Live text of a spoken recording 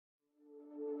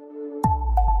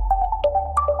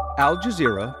Al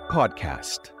Jazeera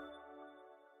Podcast.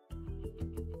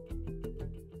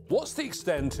 What's the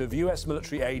extent of US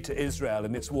military aid to Israel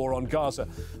in its war on Gaza?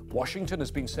 Washington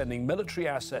has been sending military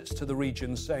assets to the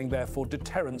region, saying they're for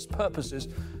deterrence purposes.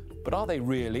 But are they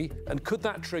really? And could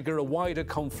that trigger a wider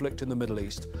conflict in the Middle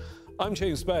East? I'm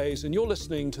James Bays, and you're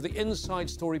listening to the Inside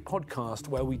Story podcast,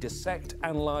 where we dissect,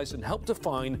 analyse and help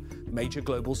define major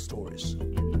global stories.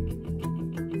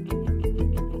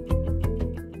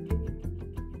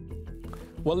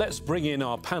 Well, let's bring in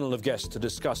our panel of guests to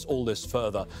discuss all this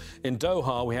further. In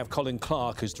Doha, we have Colin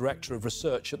Clarke, who's Director of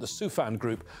Research at the Soufan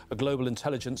Group, a global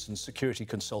intelligence and security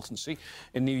consultancy.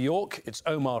 In New York, it's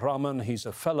Omar Rahman. He's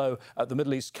a fellow at the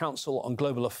Middle East Council on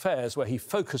Global Affairs, where he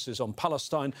focuses on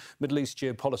Palestine, Middle East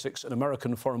geopolitics and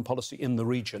American foreign policy in the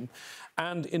region.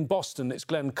 And in Boston, it's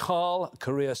Glenn Carle,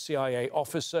 career CIA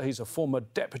officer. He's a former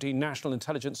Deputy National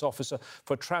Intelligence Officer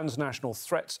for transnational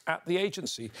threats at the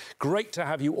agency. Great to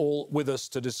have you all with us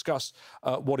to discuss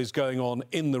what is going on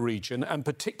in the region, and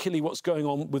particularly what's going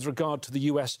on with regard to the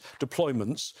US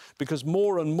deployments, because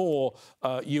more and more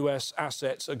US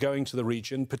assets are going to the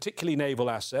region, particularly naval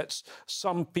assets.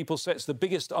 Some people say it's the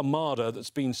biggest armada that's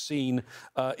been seen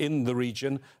in the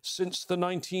region since the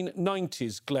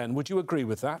 1990s. Glenn, would you agree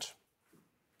with that?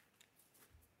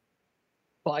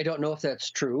 Well, I don't know if that's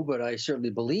true, but I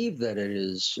certainly believe that it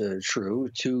is true.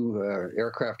 Two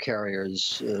aircraft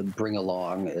carriers bring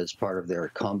along, as part of their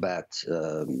combat,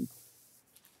 I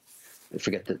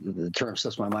forget the term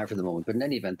slips my mind for the moment, but in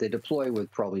any event, they deploy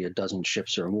with probably a dozen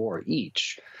ships or more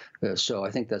each. So I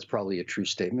think that's probably a true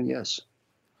statement, yes.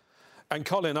 And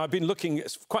Colin, I've been looking,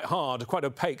 it's quite hard, quite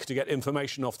opaque to get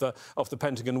information off the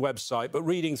Pentagon website, but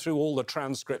reading through all the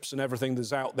transcripts and everything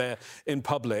that's out there in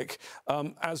public,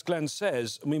 as Glenn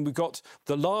says, I mean, we've got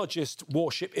the largest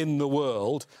warship in the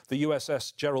world, the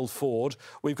USS Gerald Ford.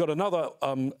 We've got another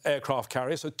aircraft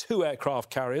carrier, so two aircraft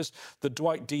carriers, the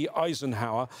Dwight D.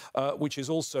 Eisenhower, which is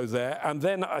also there. And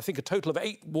then I think a total of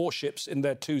 8 warships in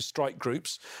their 2 strike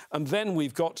groups. And then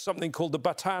we've got something called the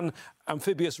Bataan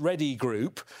Amphibious Ready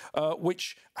Group,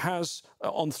 which has,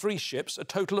 on 3 ships, a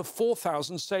total of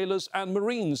 4,000 sailors and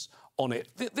Marines on it.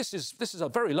 This is a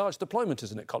very large deployment,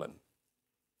 isn't it, Colin?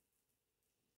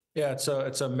 Yeah, it's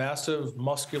a massive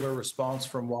muscular response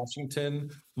from Washington,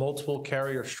 multiple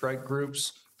carrier strike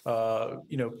groups,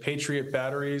 Patriot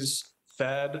batteries,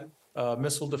 THAAD,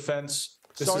 missile defense.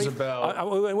 Sorry,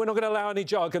 we're not going to allow any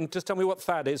jargon. Just tell me what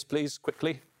THAAD is, please,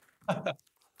 quickly.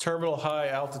 Terminal high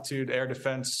altitude air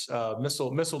defense,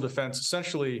 missile defense,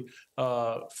 essentially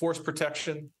force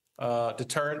protection,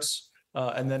 deterrence,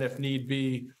 and then if need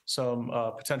be, some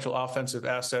potential offensive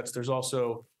assets. There's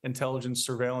also intelligence,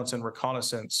 surveillance, and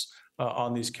reconnaissance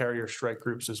on these carrier strike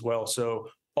groups as well. So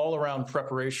all around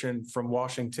preparation from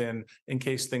Washington in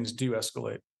case things do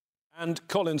escalate. And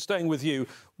Colin, staying with you,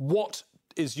 what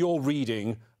is your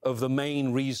reading of the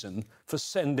main reason for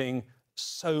sending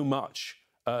so much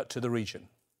to the region?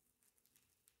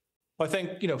 I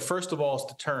think, first of all, it's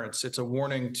deterrence. It's a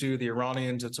warning to the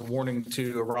Iranians. It's a warning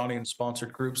to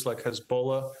Iranian-sponsored groups like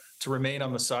Hezbollah to remain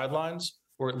on the sidelines,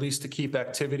 or at least to keep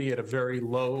activity at a very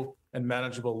low and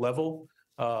manageable level.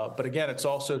 But again, it's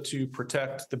also to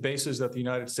protect the bases that the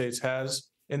United States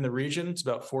has in the region. It's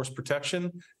about force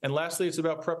protection. And lastly, it's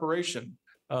about preparation.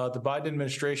 The Biden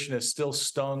administration is still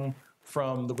stung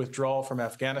from the withdrawal from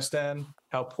Afghanistan,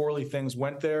 how poorly things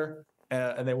went there.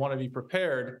 And they want to be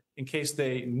prepared in case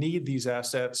they need these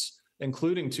assets,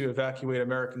 including to evacuate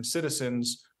American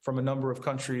citizens from a number of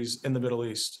countries in the Middle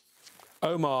East.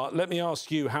 Omar, let me ask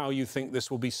you how you think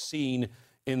this will be seen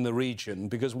in the region,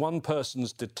 because one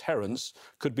person's deterrence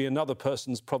could be another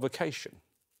person's provocation.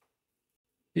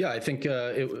 Yeah, I think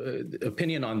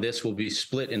opinion on this will be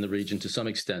split in the region to some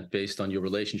extent based on your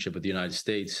relationship with the United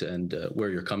States and where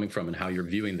you're coming from and how you're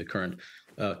viewing the current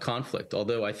conflict.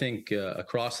 Although I think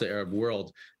across the Arab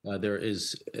world, there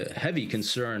is heavy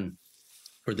concern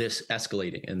for this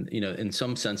escalating. And, in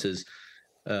some senses,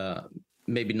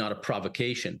 maybe not a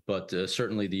provocation, but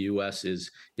certainly the U.S. is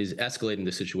escalating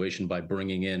the situation by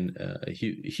bringing in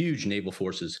huge naval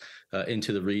forces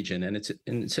into the region. And it's,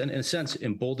 in a sense,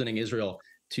 emboldening Israel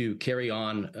to carry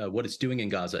on what it's doing in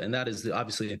Gaza. And that is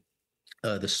obviously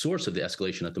the source of the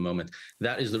escalation at the moment.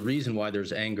 That is the reason why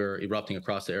there's anger erupting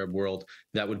across the Arab world.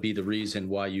 That would be the reason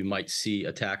why you might see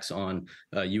attacks on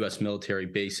U.S. military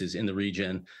bases in the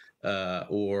region,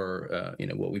 or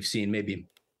what we've seen, maybe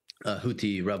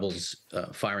Houthi rebels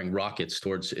firing rockets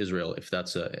towards Israel, if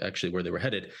that's actually where they were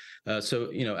headed.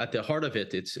 So at the heart of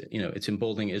it, it's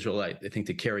emboldening Israel, I think,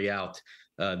 to carry out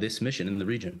this mission in the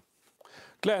region.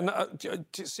 Glenn,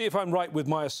 see if I'm right with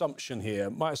my assumption here.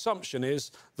 My assumption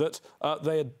is that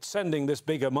they are sending this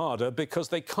big armada because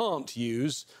they can't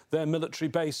use their military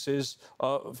bases,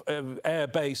 air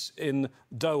base in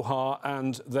Doha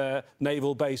and their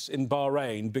naval base in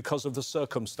Bahrain because of the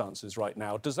circumstances right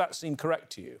now. Does that seem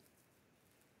correct to you?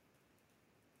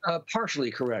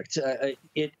 Partially correct.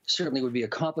 It certainly would be a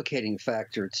complicating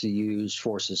factor to use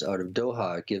forces out of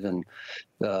Doha, given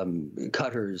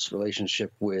Qatar's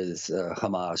relationship with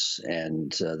Hamas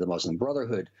and the Muslim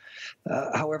Brotherhood.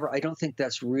 However, I don't think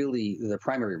that's really the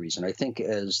primary reason. I think,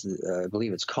 as I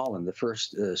believe it's Colin, the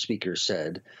first speaker,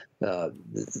 said,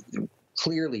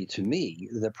 clearly to me,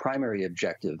 the primary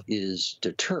objective is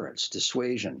deterrence,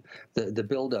 dissuasion. The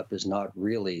buildup is not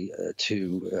really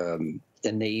to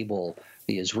enable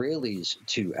the Israelis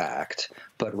to act,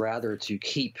 but rather to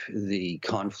keep the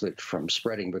conflict from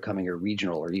spreading, becoming a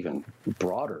regional or even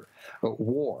broader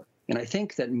war. And I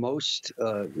think that most,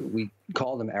 we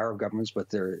call them Arab governments, but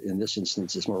they're, in this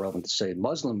instance, it's more relevant to say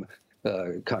Muslim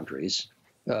countries,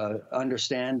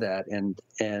 understand that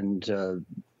and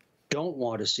don't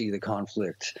want to see the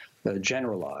conflict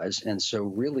generalize, and so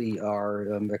really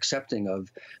are accepting of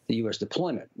the U.S.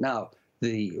 deployment. Now,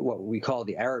 what we call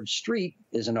the Arab Street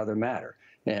is another matter,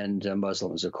 and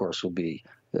Muslims, of course, will be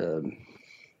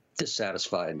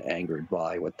dissatisfied and angered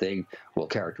by what they will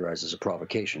characterize as a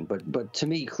provocation. But to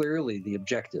me, clearly, the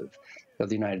objective of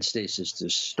the United States is to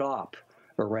stop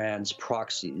Iran's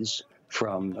proxies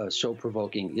from so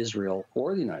provoking Israel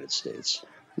or the United States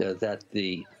that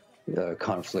the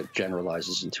conflict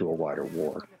generalizes into a wider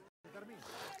war.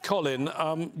 Colin,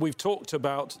 we've talked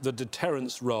about the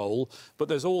deterrence role, but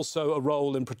there's also a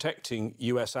role in protecting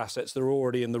US assets that are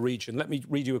already in the region. Let me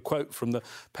read you a quote from the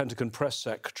Pentagon Press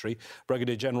Secretary,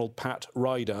 Brigadier General Pat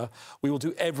Ryder. "We will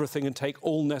do everything and take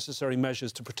all necessary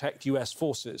measures to protect US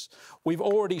forces." We've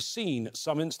already seen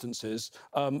some instances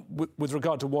with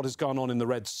regard to what has gone on in the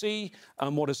Red Sea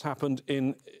and what has happened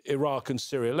in Iraq and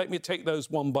Syria. Let me take those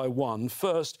one by one.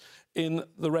 First, in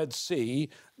the Red Sea,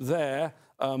 there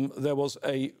was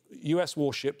a US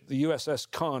warship, the USS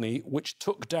Carney, which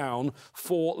took down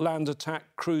 4 land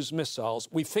attack cruise missiles.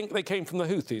 We think they came from the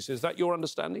Houthis. Is that your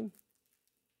understanding?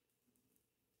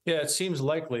 Yeah, it seems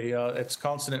likely. It's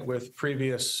consonant with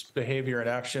previous behavior and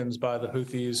actions by the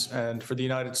Houthis. And for the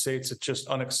United States, it's just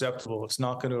unacceptable. It's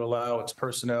not going to allow its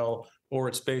personnel or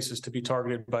its bases to be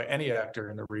targeted by any actor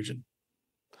in the region.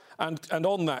 And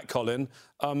on that, Colin,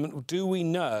 do we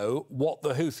know what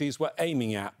the Houthis were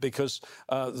aiming at? Because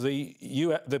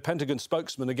the Pentagon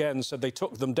spokesman, again, said they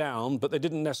took them down, but they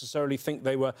didn't necessarily think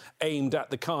they were aimed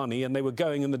at the Carney and they were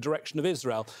going in the direction of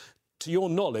Israel. To your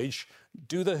knowledge,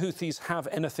 do the Houthis have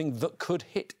anything that could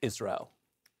hit Israel?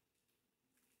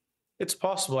 It's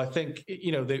possible. I think,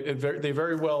 they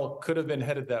very well could have been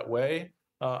headed that way.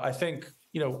 I think,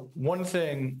 one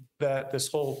thing that this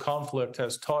whole conflict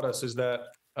has taught us is that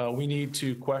we need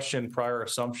to question prior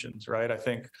assumptions, right? I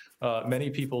think many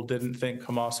people didn't think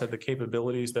Hamas had the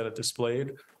capabilities that it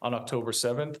displayed on October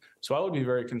 7th. So I would be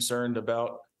very concerned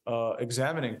about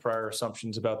examining prior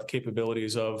assumptions about the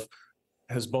capabilities of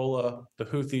Hezbollah, the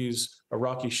Houthis,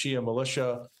 Iraqi Shia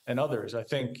militia, and others. I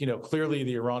think, clearly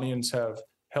the Iranians have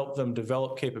helped them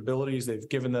develop capabilities. They've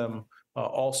given them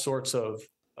all sorts of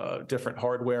different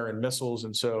hardware and missiles.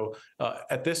 And so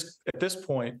at this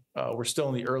point, we're still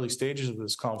in the early stages of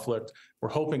this conflict. We're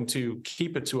hoping to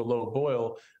keep it to a low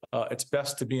boil. It's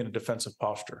best to be in a defensive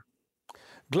posture.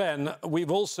 Glenn,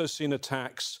 we've also seen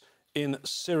attacks in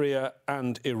Syria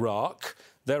and Iraq.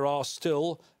 There are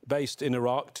still, based in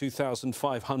Iraq,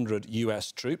 2,500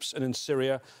 US troops, and in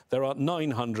Syria there are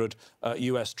 900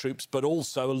 US troops, but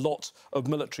also a lot of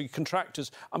military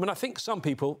contractors. I mean, I think some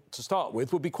people, to start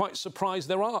with, would be quite surprised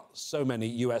there are so many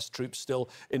US troops still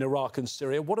in Iraq and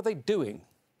Syria. What are they doing?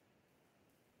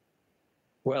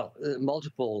 Well,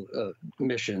 multiple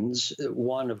missions.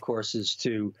 One, of course, is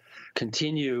to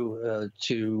continue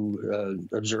to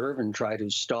observe and try to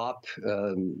stop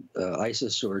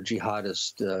ISIS or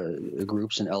jihadist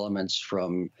groups and elements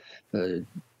from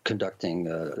conducting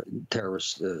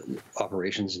terrorist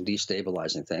operations and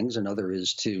destabilizing things. Another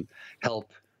is to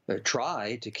help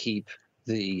try to keep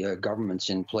the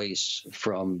governments in place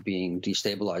from being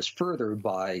destabilized further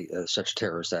by such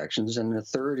terrorist actions. And the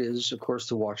third is, of course,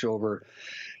 to watch over,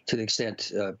 to the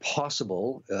extent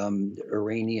possible,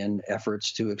 Iranian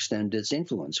efforts to extend its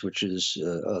influence, which is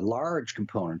a large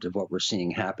component of what we're seeing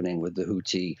happening with the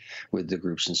Houthi, with the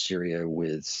groups in Syria,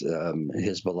 with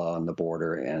Hezbollah on the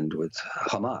border, and with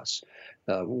Hamas.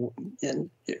 And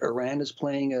Iran is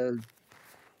playing a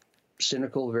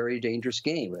cynical, very dangerous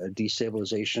game,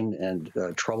 destabilization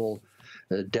and trouble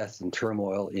death and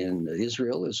turmoil in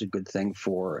Israel is a good thing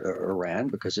for Iran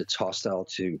because it's hostile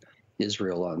to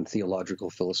Israel on theological,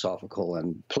 philosophical,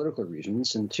 and political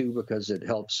reasons, and two, because it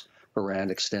helps Iran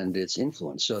extend its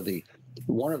influence. So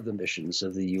one of the missions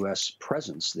of the U.S.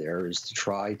 presence there is to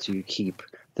try to keep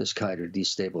this kind of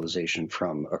destabilization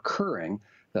from occurring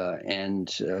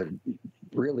and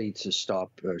really to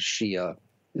stop Shia,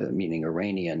 meaning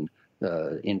Iranian,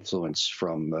 influence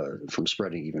from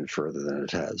spreading even further than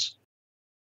it has.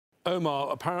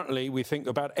 Omar, apparently we think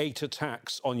about 8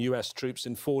 attacks on US troops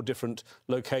in 4 different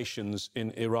locations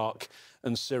in Iraq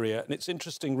and Syria. And it's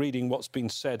interesting reading what's been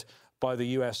said by the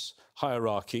US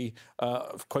hierarchy.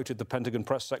 I've quoted the Pentagon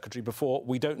press secretary before.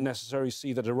 We don't necessarily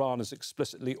see that Iran has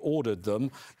explicitly ordered them,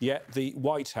 yet the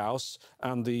White House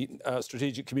and the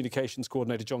Strategic Communications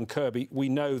Coordinator, John Kirby, we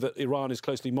know that Iran is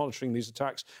closely monitoring these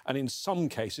attacks and in some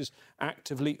cases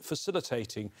actively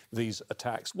facilitating these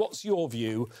attacks. What's your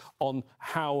view on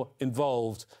how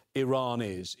involved Iran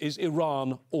is? Is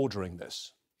Iran ordering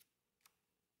this?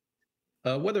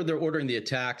 Whether they're ordering the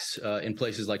attacks in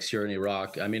places like Syria and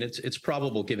Iraq, I mean, it's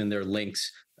probable given their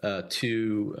links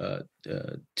to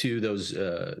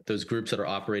those groups that are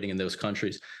operating in those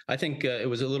countries. I think it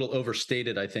was a little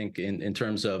overstated. I think in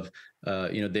terms of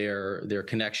their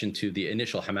connection to the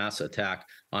initial Hamas attack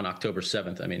on October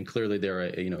 7th. I mean, clearly they're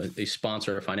a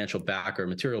sponsor, a financial backer,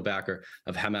 material backer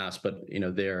of Hamas, but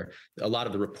they're a lot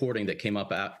of the reporting that came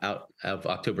up out of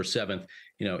October 7th.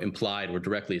 Implied or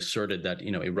directly asserted that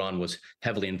Iran was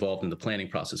heavily involved in the planning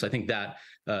process. I think that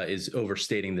is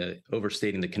overstating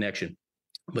the connection.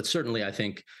 But certainly, I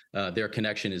think their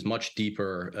connection is much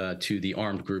deeper to the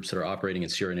armed groups that are operating in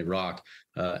Syria and Iraq.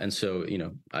 And so,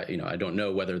 I don't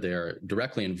know whether they're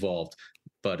directly involved,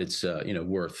 but it's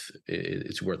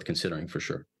worth considering for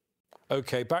sure.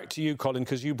 OK, back to you, Colin,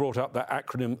 because you brought up that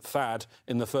acronym THAAD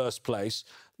in the first place.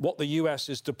 What the US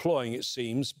is deploying, it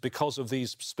seems, because of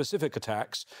these specific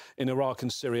attacks in Iraq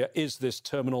and Syria, is this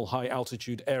Terminal High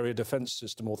Altitude Area Defence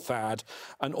System, or THAAD,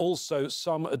 and also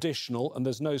some additional, and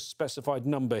there's no specified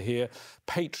number here,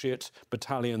 Patriot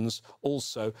battalions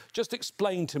also. Just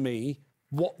explain to me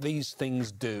what these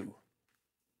things do.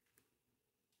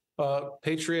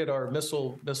 Patriot are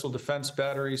missile defense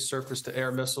batteries,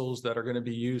 surface-to-air missiles that are going to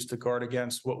be used to guard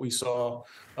against what we saw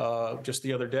just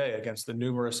the other day, against the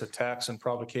numerous attacks and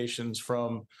provocations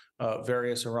from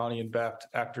various Iranian-backed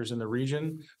actors in the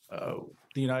region.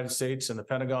 The United States and the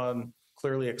Pentagon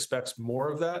clearly expects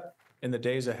more of that in the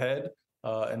days ahead.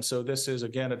 And so this is,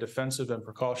 again, a defensive and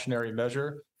precautionary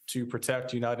measure to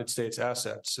protect United States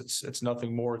assets. It's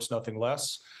nothing more, it's nothing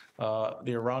less.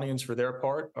 The Iranians, for their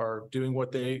part, are doing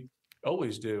what they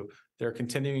always do. They're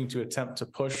continuing to attempt to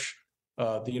push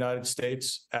the United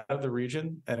States out of the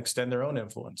region and extend their own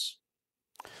influence.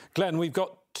 Glenn, we've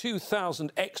got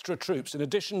 2,000 extra troops, in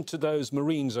addition to those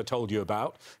Marines I told you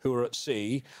about, who are at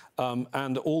sea,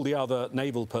 and all the other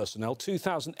naval personnel.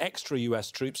 2,000 extra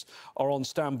US troops are on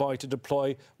standby to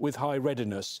deploy with high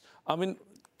readiness. I mean,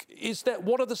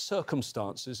 what are the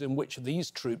circumstances in which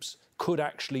these troops could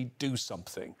actually do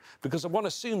something? Because one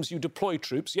assumes you deploy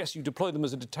troops, yes, you deploy them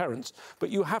as a deterrence, but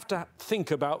you have to think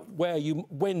about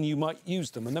when you might use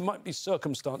them, and there might be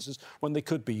circumstances when they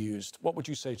could be used. What would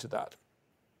you say to that?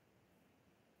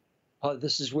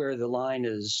 This is where the line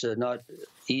is not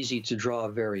easy to draw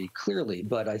very clearly,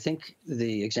 but I think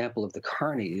the example of the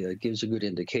Carney gives a good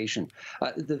indication.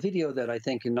 The video that I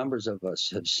think numbers of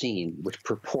us have seen, which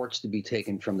purports to be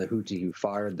taken from the Houthi who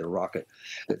fired the rocket,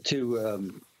 to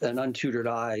an untutored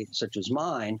eye such as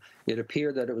mine, it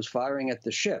appeared that it was firing at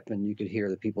the ship, and you could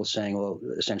hear the people saying, well,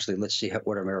 essentially, let's see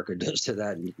what America does to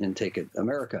that and take it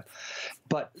America.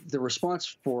 But the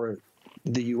response for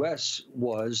the U.S.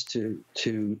 was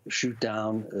to shoot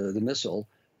down the missile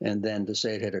and then to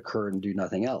say it had occurred and do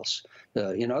nothing else.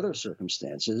 In other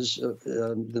circumstances,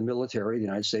 the military, the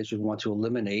United States, would want to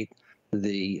eliminate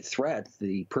the threat,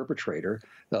 the perpetrator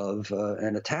of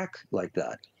an attack like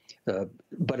that.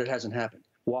 But it hasn't happened.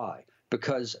 Why?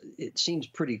 Because it seems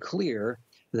pretty clear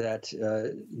that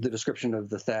the description of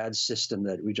the THAAD system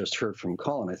that we just heard from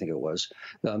Colin, I think it was,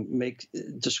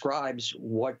 describes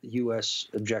what U.S.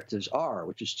 objectives are,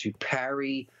 which is to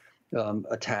parry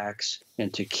attacks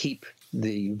and to keep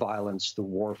the violence, the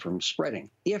war from spreading.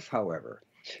 If, however,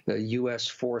 U.S.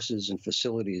 forces and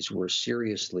facilities were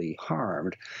seriously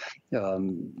harmed,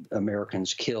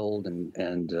 Americans killed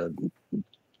and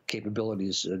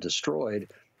capabilities destroyed,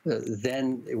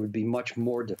 then it would be much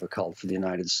more difficult for the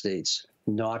United States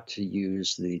not to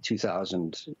use the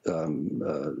 2,000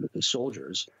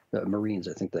 soldiers, Marines,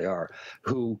 I think they are,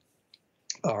 who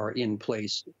are in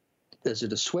place as a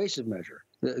dissuasive measure.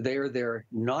 They are there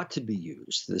not to be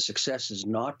used. The success is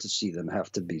not to see them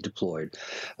have to be deployed.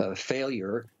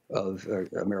 Failure of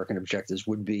American objectives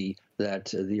would be that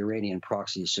the Iranian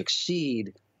proxies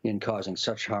succeed in causing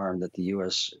such harm that the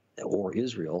U.S. or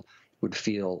Israel would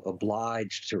feel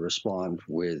obliged to respond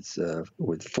with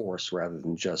force rather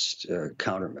than just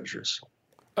countermeasures.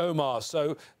 Omar,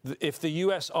 so if the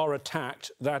US are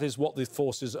attacked, that is what the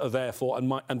forces are there for,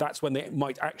 and that's when they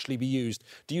might actually be used.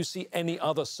 Do you see any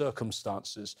other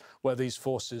circumstances where these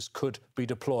forces could be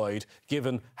deployed,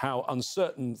 given how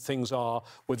uncertain things are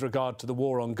with regard to the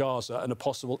war on Gaza and a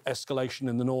possible escalation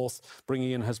in the north,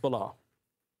 bringing in Hezbollah?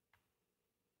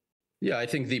 Yeah, I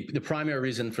think the primary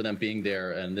reason for them being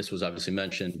there, and this was obviously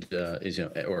mentioned, is,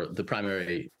 or the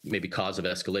primary maybe cause of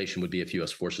escalation would be if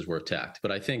U.S. forces were attacked.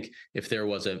 But I think if there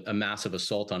was a massive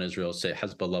assault on Israel, say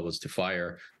Hezbollah was to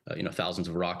fire, thousands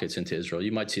of rockets into Israel,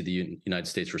 you might see the United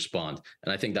States respond.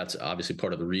 And I think that's obviously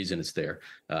part of the reason it's there.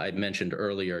 I mentioned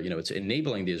earlier, it's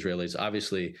enabling the Israelis.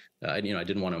 Obviously, I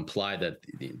didn't want to imply that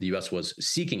the U.S. was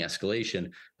seeking escalation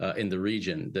in the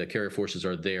region. The carrier forces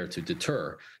are there to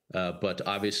deter. But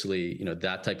obviously,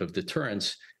 that type of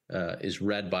deterrence is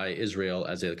read by Israel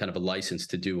as a kind of a license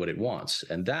to do what it wants.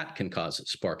 And that can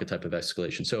spark a type of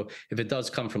escalation. So if it does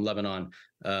come from Lebanon,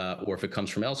 or if it comes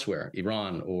from elsewhere,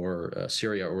 Iran or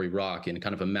Syria or Iraq, in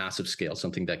kind of a massive scale,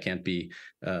 something that can't be,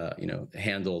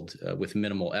 handled with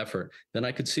minimal effort, then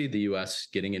I could see the U.S.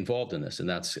 getting involved in this. And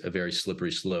that's a very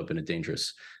slippery slope and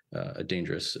a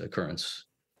dangerous occurrence.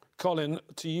 Colin,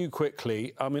 to you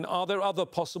quickly. I mean, are there other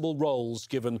possible roles,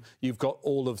 given you've got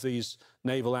all of these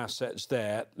naval assets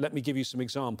there? Let me give you some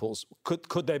examples.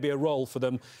 Could there be a role for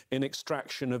them in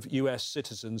extraction of US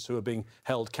citizens who are being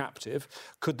held captive?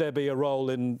 Could there be a role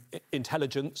in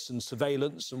intelligence and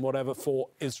surveillance and whatever for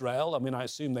Israel? I mean, I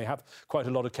assume they have quite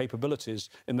a lot of capabilities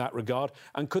in that regard.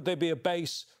 And could there be a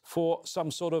base for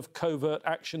some sort of covert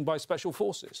action by special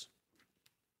forces?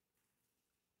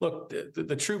 Look,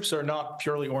 the troops are not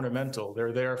purely ornamental.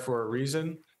 They're there for a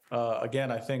reason.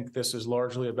 Again, I think this is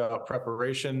largely about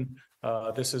preparation.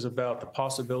 This is about the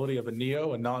possibility of a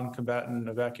NEO, a non-combatant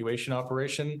evacuation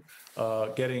operation,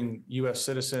 getting U.S.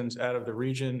 citizens out of the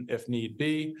region if need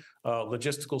be.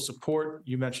 Logistical support,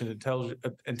 you mentioned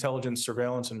intelligence,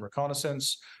 surveillance, and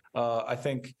reconnaissance. I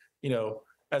think,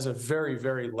 as a very,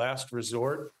 very last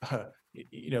resort,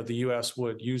 the U.S.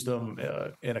 would use them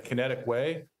in a kinetic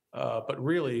way. But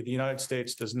really, the United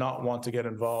States does not want to get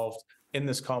involved in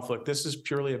this conflict. This is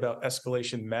purely about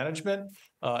escalation management,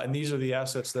 and these are the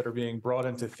assets that are being brought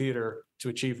into theater to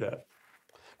achieve that.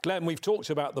 Glenn, we've talked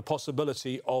about the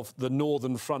possibility of the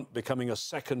Northern Front becoming a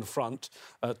second front,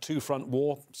 two-front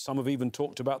war. Some have even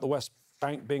talked about the West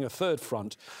Bank being a third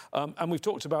front. And we've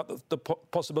talked about the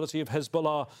possibility of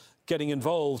Hezbollah getting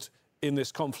involved in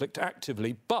this conflict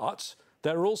actively. But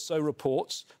there are also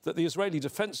reports that the Israeli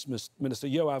Defense Minister,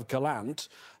 Yoav Gallant,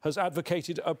 has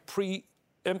advocated a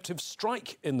preemptive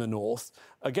strike in the north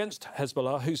against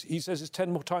Hezbollah, who he says is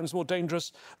 10 times more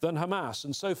dangerous than Hamas.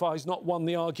 And so far, he's not won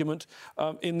the argument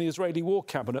in the Israeli war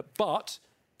cabinet. But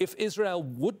if Israel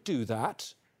would do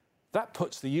that, that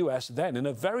puts the US then in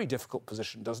a very difficult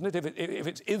position, doesn't it? If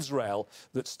it's Israel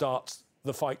that starts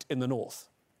the fight in the north.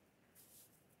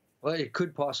 Well, it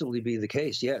could possibly be the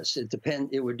case, yes. It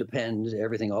would depend,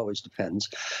 everything always depends,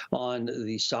 on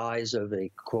the size of a,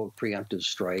 quote, preemptive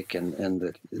strike and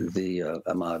the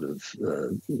amount of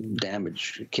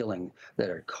damage, killing that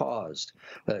are caused.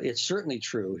 It's certainly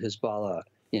true Hezbollah,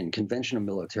 in conventional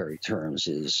military terms,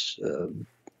 is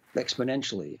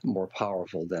exponentially more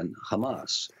powerful than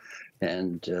Hamas.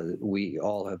 And we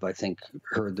all have, I think,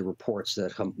 heard the reports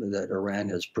that Iran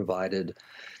has provided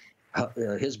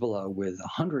Hezbollah with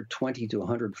 120 to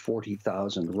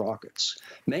 140,000 rockets,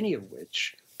 many of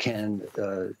which can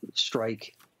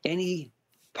strike any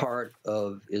part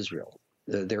of Israel.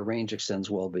 Their range extends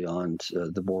well beyond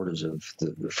the borders of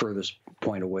the furthest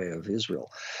point away of Israel.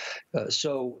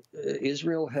 So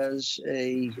Israel has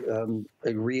a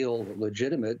real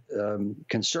legitimate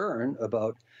concern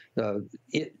about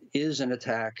it is an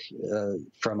attack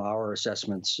from our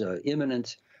assessments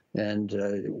imminent, and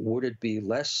would it be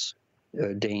less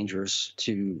dangerous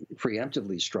to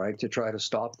preemptively strike to try to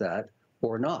stop that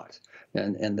or not?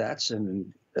 And that's a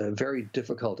very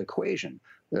difficult equation.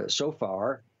 So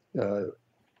far,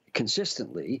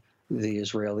 consistently, the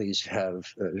Israelis have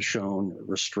shown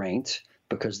restraint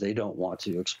because they don't want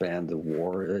to expand the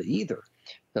war either.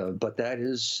 But that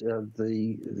is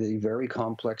the very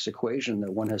complex equation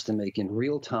that one has to make in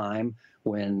real time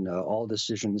when all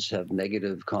decisions have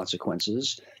negative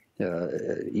consequences.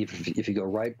 If you go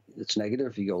right, it's negative.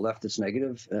 If you go left, it's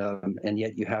negative. And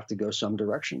yet you have to go some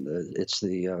direction. It's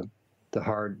the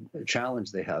hard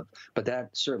challenge they have. But that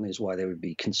certainly is why they would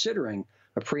be considering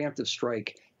a preemptive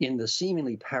strike in the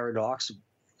seemingly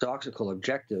paradoxical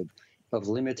objective of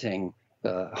limiting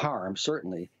harm,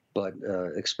 certainly, but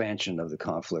expansion of the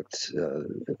conflict,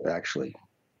 actually.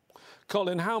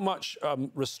 Colin, how much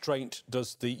restraint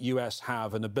does the US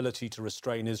have, an ability to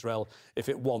restrain Israel if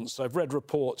it wants? I've read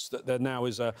reports that there now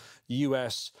is a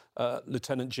US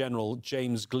Lieutenant General,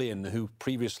 James Glynn, who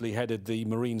previously headed the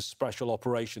Marine Special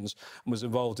Operations and was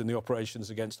involved in the operations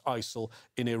against ISIL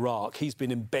in Iraq. He's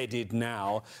been embedded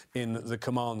now in the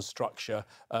command structure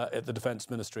at the Defense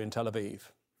Ministry in Tel Aviv.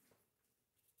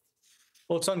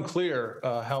 Well, it's unclear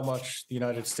how much the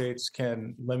United States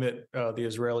can limit the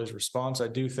Israelis' response. I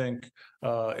do think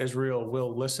Israel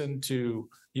will listen to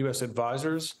U.S.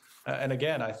 advisors. And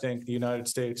again, I think the United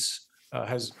States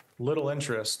has little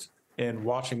interest in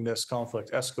watching this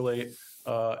conflict escalate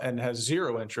and has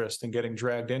zero interest in getting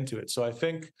dragged into it. So I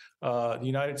think the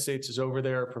United States is over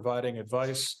there providing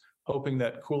advice, hoping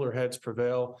that cooler heads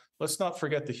prevail. Let's not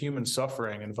forget the human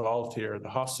suffering involved here, the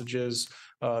hostages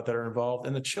that are involved,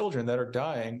 and the children that are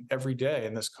dying every day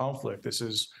in this conflict. This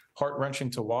is heart-wrenching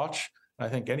to watch. I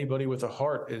think anybody with a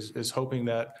heart is hoping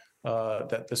that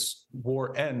that this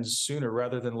war ends sooner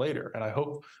rather than later. And I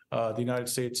hope the United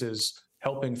States is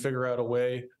helping figure out a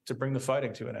way to bring the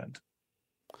fighting to an end.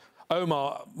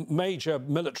 Omar, major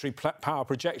military power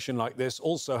projection like this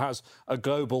also has a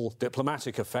global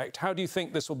diplomatic effect. How do you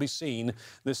think this will be seen,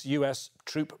 this US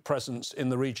troop presence in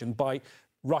the region, by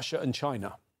Russia and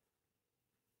China?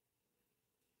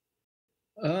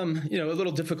 A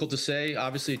little difficult to say.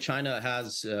 Obviously, China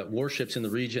has warships in the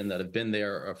region that have been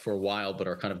there for a while, but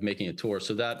are kind of making a tour.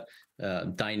 So that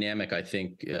dynamic, I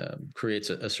think, creates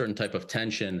a certain type of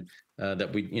tension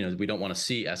that we don't want to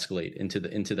see escalate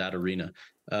into that arena.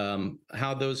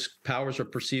 How those powers are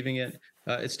perceiving it,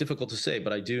 it's difficult to say.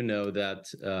 But I do know that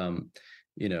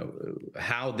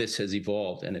how this has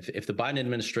evolved, and if the Biden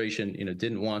administration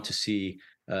didn't want to see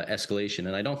escalation,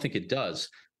 and I don't think it does.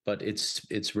 But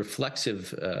its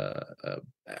reflexive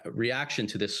reaction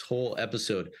to this whole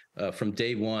episode from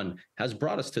day one has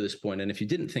brought us to this point. And if you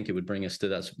didn't think it would bring us to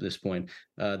this point,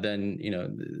 then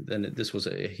this was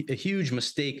a huge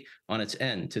mistake on its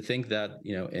end to think that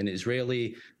an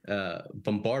Israeli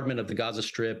bombardment of the Gaza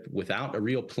Strip without a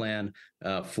real plan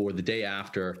for the day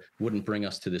after wouldn't bring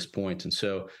us to this point. And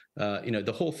so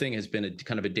the whole thing has been a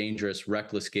kind of a dangerous,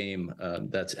 reckless game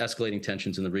that's escalating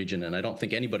tensions in the region. And I don't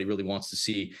think anybody really wants to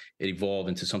see it evolve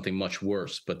into something much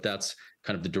worse. But that's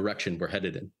kind of the direction we're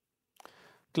headed in.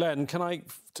 Glenn, can I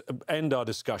end our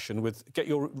discussion with get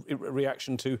your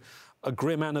reaction to a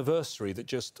grim anniversary that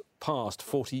just passed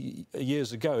 40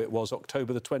 years ago? It was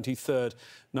October the 23rd,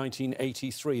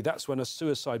 1983. That's when a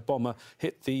suicide bomber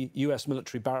hit the US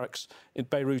military barracks in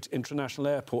Beirut International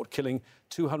Airport, killing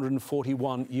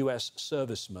 241 US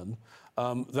servicemen.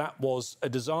 That was a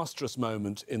disastrous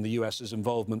moment in the US's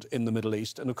involvement in the Middle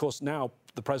East. And of course, now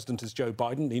the president is Joe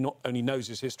Biden. He not only knows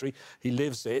his history, he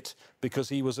lives it, because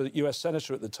he was a US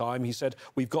senator at the time. He said,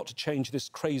 we've got to change this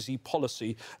crazy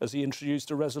policy, as he introduced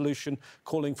a resolution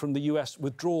calling from the US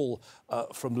withdrawal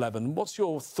from Lebanon. What's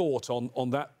your thought on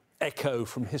that echo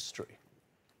from history?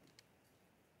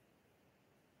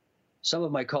 Some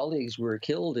of my colleagues were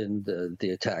killed in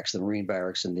the attacks, the Marine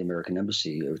barracks and the American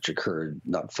embassy, which occurred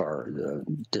not far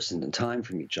distant in time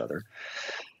from each other.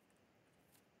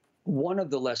 One of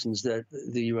the lessons that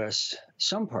the U.S.,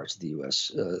 some parts of the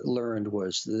U.S., learned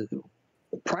was the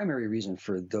primary reason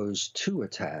for those two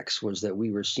attacks was that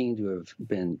we were seen to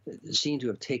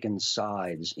have taken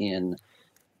sides in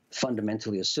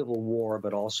fundamentally a civil war,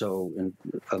 but also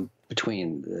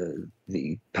between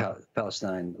the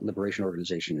Palestine Liberation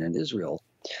Organization and Israel.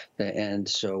 And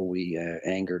so we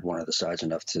angered one of the sides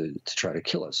enough to try to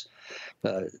kill us.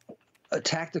 A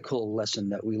tactical lesson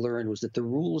that we learned was that the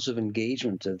rules of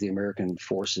engagement of the American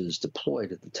forces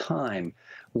deployed at the time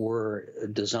were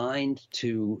designed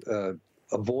to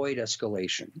avoid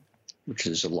escalation, which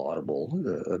is a laudable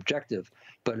objective,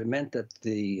 but it meant that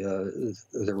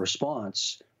the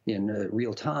response in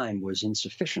real time was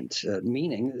insufficient,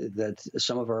 meaning that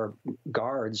some of our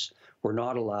guards were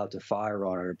not allowed to fire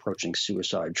on an approaching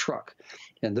suicide truck.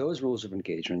 And those rules of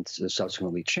engagement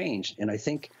subsequently changed. And I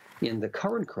think in the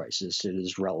current crisis, it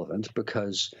is relevant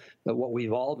because what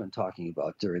we've all been talking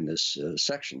about during this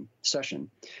session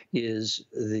is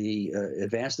the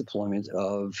advanced deployment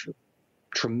of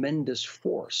tremendous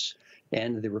force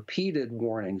and the repeated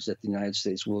warnings that the United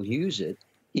States will use it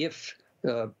if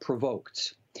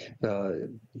provoked.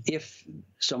 if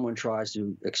someone tries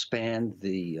to expand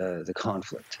the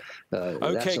conflict.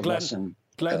 Okay, that's a Glenn. lesson.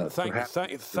 Glenn,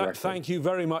 thank you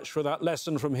very much for that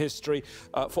lesson from history.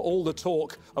 For all the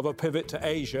talk of a pivot to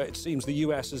Asia, it seems the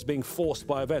US is being forced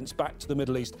by events back to the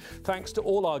Middle East. Thanks to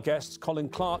all our guests, Colin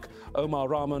Clarke, Omar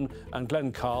Rahman and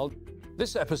Glenn Carle.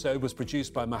 This episode was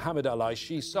produced by Mohammed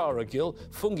Al-Aishi, Sarah Gill,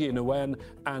 Fungi Nguyen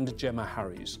and Gemma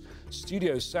Harries.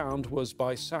 Studio sound was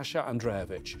by Sasha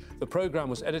Andreevich. The programme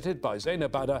was edited by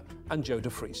Zainab Bada and Joe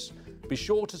DeFries. Be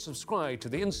sure to subscribe to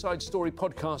the Inside Story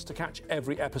podcast to catch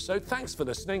every episode. Thanks for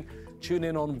listening. Tune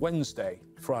in on Wednesday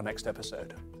for our next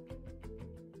episode.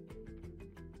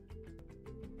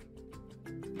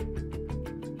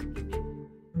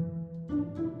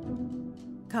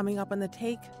 Coming up on The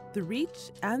Take, the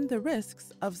reach and the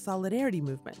risks of solidarity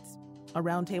movements. A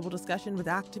roundtable discussion with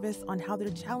activists on how they're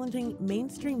challenging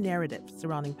mainstream narratives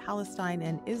surrounding Palestine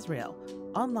and Israel,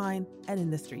 online and in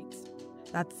the streets.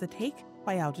 That's The Take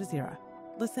by Al Jazeera.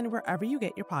 Listen wherever you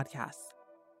get your podcasts.